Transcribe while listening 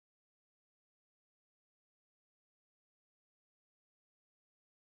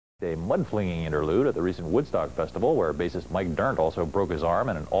A mud-flinging interlude at the recent Woodstock Festival, where bassist Mike Dirnt also broke his arm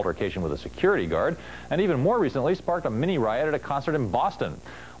in an altercation with a security guard, and even more recently sparked a mini riot at a concert in Boston,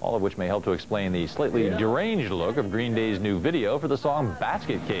 all of which may help to explain the slightly deranged look of Green Day's new video for the song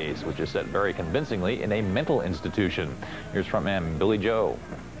Basket Case, which is set very convincingly in a mental institution. Here's frontman Billie Joe.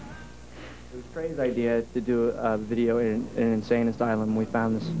 It was Trey's idea to do a video in an insane asylum. We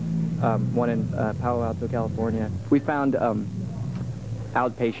found this one in Palo Alto, California. We found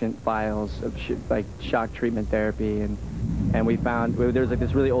outpatient files of like shock treatment therapy, and we found there was like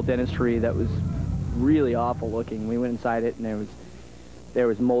this really old dentistry that was really awful looking. We went inside it, and there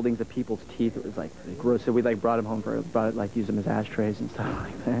was moldings of people's teeth. It was like gross. So we like brought them home used them as ashtrays and stuff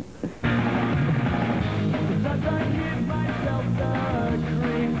like that.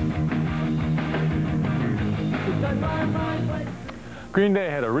 Green Day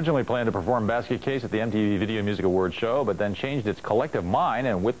had originally planned to perform Basket Case at the MTV Video Music Awards show, but then changed its collective mind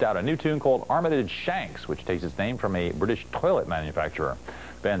and whipped out a new tune called Armitage Shanks, which takes its name from a British toilet manufacturer.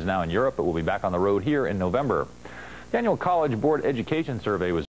 The band's now in Europe, but will be back on the road here in November. The annual College Board Education Survey was